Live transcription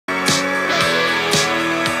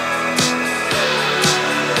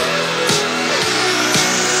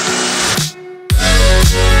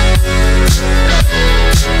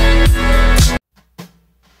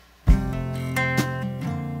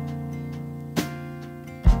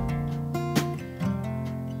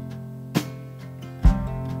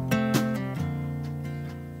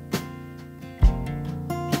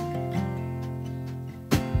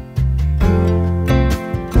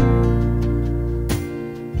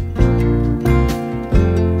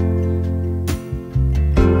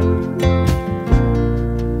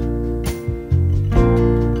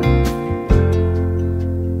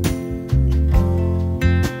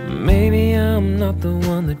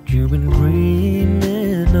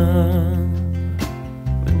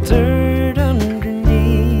with dirt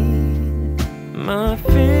underneath my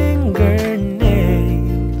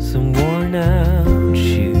fingernails and worn out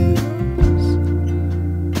shoes.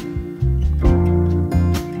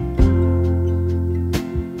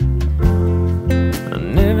 I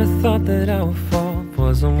never thought that our fault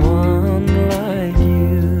was someone like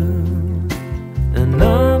you, an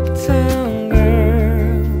uptown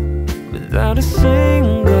girl without a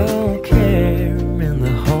single care in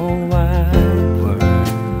the whole wide world.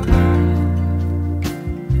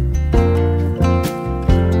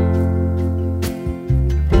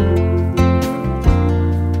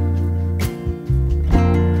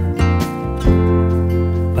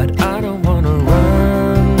 But I don't wanna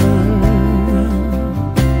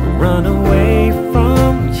run away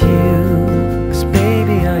from you, 'cause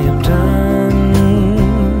baby I am done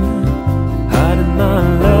hiding my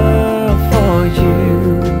love for you.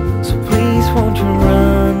 So please won't you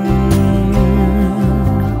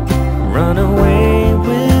run away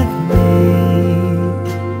with me,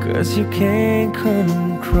 'cause you can't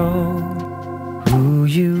control who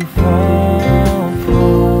you fall for.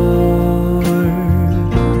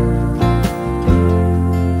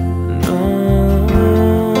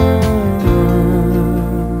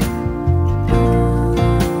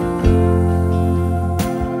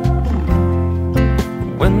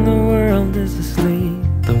 When the world is asleep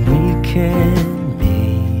and we can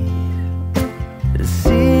meet, a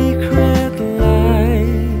secret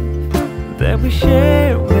life that we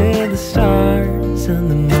share with the stars and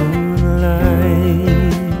the moonlight.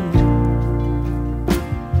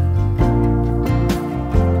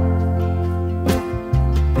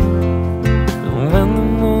 And when the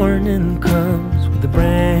morning comes with a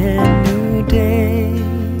brand new day,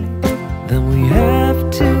 then we have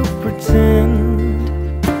to pretend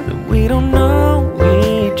we don't know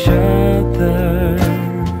each other.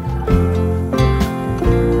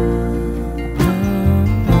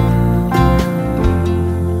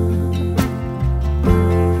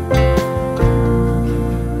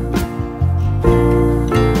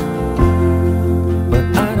 But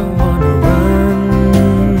I don't wanna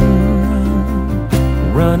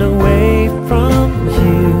run away from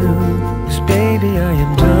you, 'cause baby I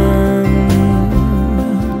am done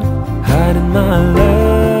hiding my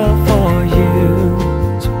love for you.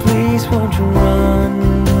 So please won't you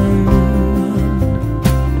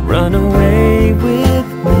run away with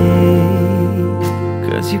me,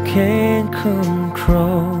 'cause you can't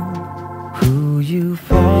control who you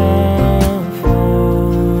fall for.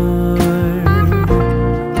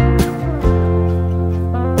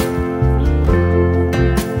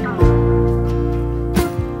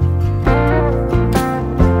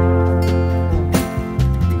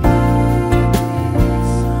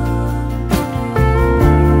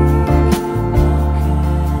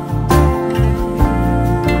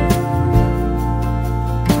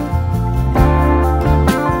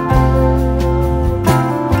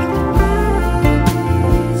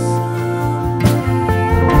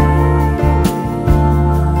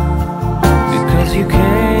 You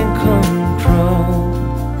can't control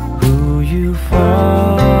who you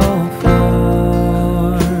fall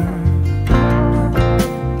for.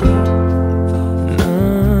 No.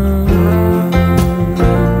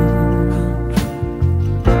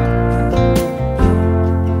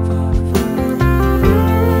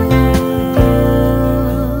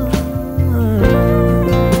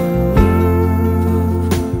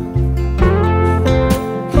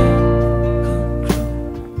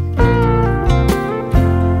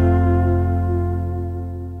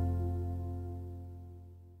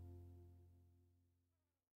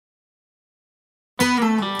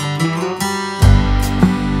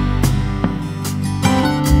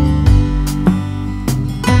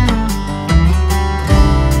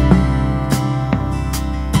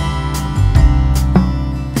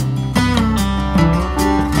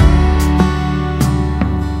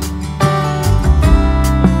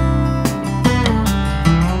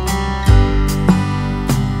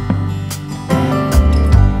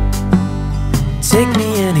 Take me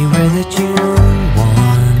anywhere that you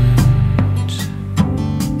want.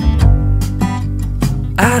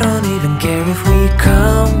 I don't even care if we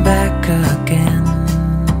come back again.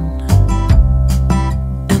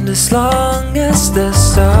 And as long as the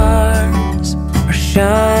stars are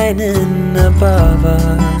shining above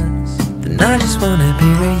us, then I just wanna be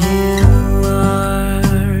where you are.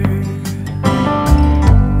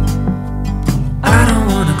 I don't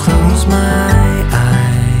wanna close my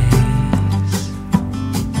eyes,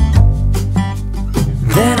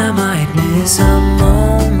 then I might miss a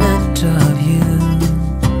moment of you.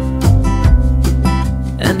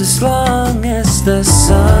 And as long as as the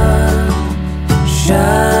sun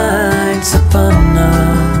shines upon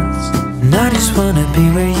us, and I just wanna be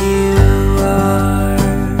where you are.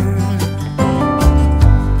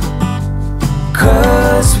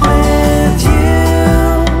 'Cause with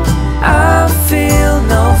you I feel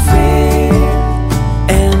no fear,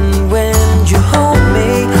 and when you hold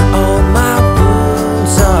me all my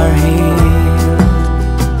wounds are healed.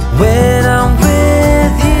 When I'm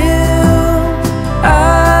with you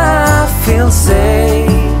I feel safe.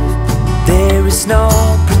 There is no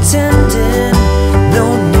pretending, no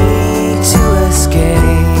need to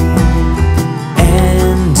escape.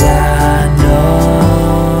 And I know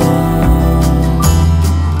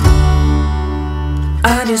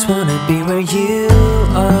I just wanna be where you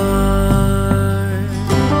are.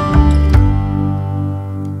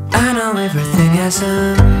 I know everything has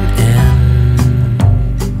an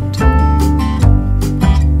end,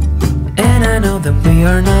 and I know that we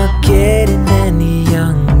are not getting any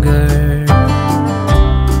younger.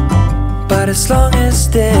 But as long as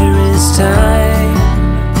there is time,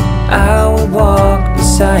 I will walk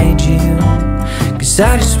beside you, 'cause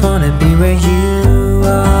I just wanna be where you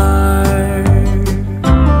are.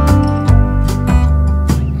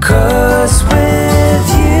 'Cause with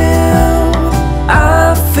you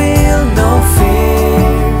I feel no fear,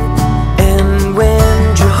 and when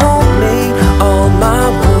you hold me all my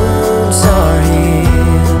wounds are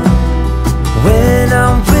healed. When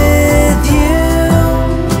I'm with you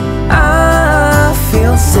I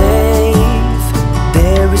feel safe.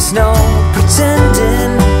 There is no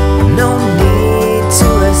pretending, no need to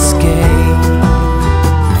escape.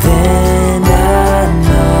 Then I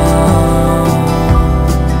know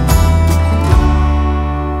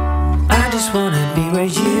I just wanna be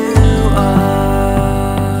where you are.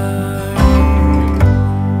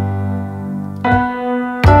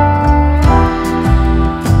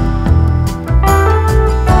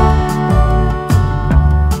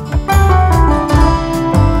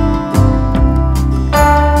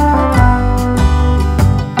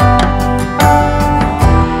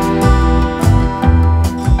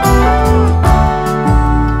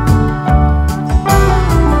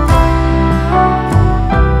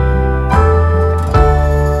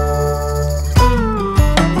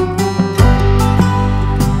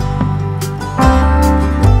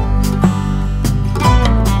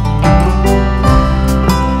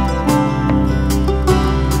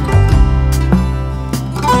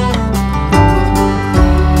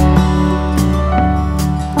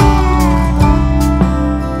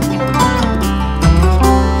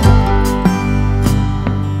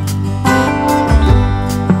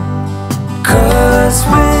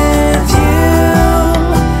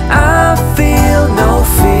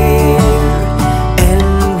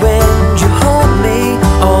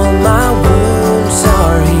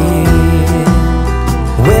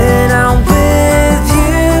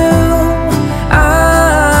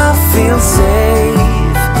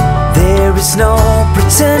 No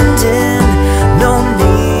pretending, no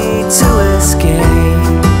need to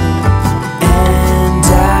escape. And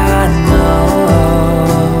I know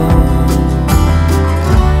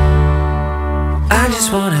I just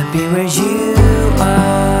wanna be where you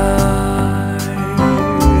are.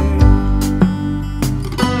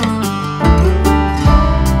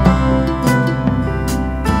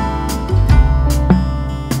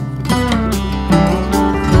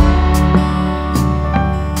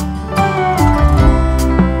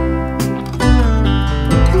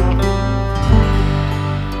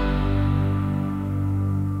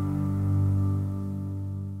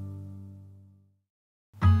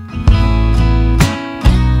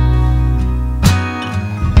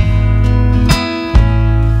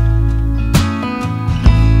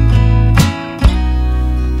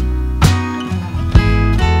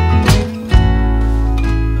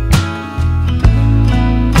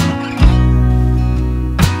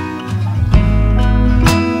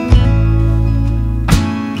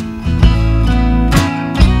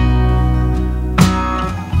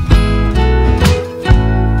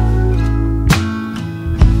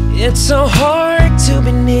 It's so hard to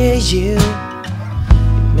be near you.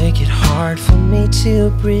 You make it hard for me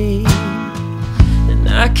to breathe, and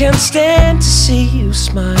I can't stand to see you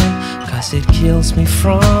smile, 'cause it kills me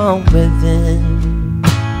from within.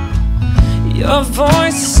 Your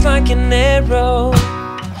voice is like an arrow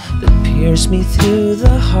that pierces me through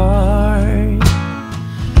the heart,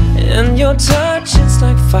 and your touch is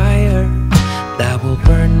like fire that will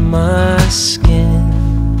burn my skin.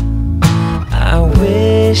 I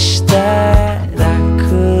wish that I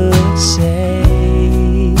could say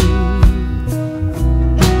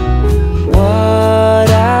what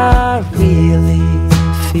I really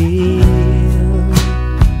feel.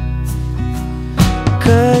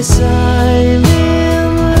 'cause I'm in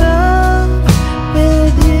love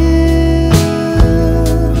with you.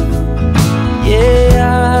 Yeah,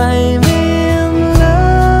 I'm in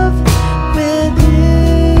love with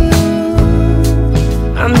you.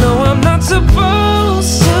 I know I'm not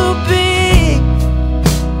supposed to be,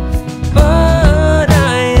 but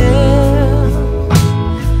I am.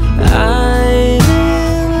 I'm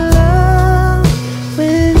in love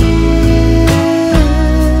with you.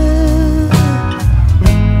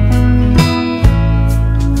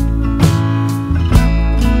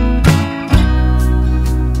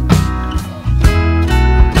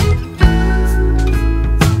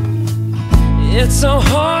 It's so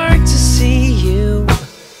hard to see you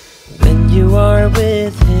when you are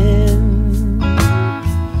with him,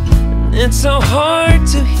 and it's so hard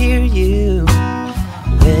to hear you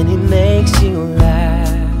when he makes you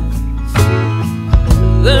laugh.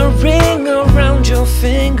 The ring around your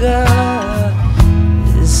finger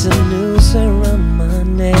is a noose around my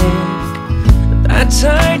neck that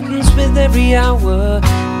tightens with every hour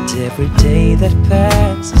and every day that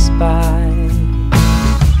passes by.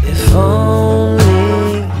 If only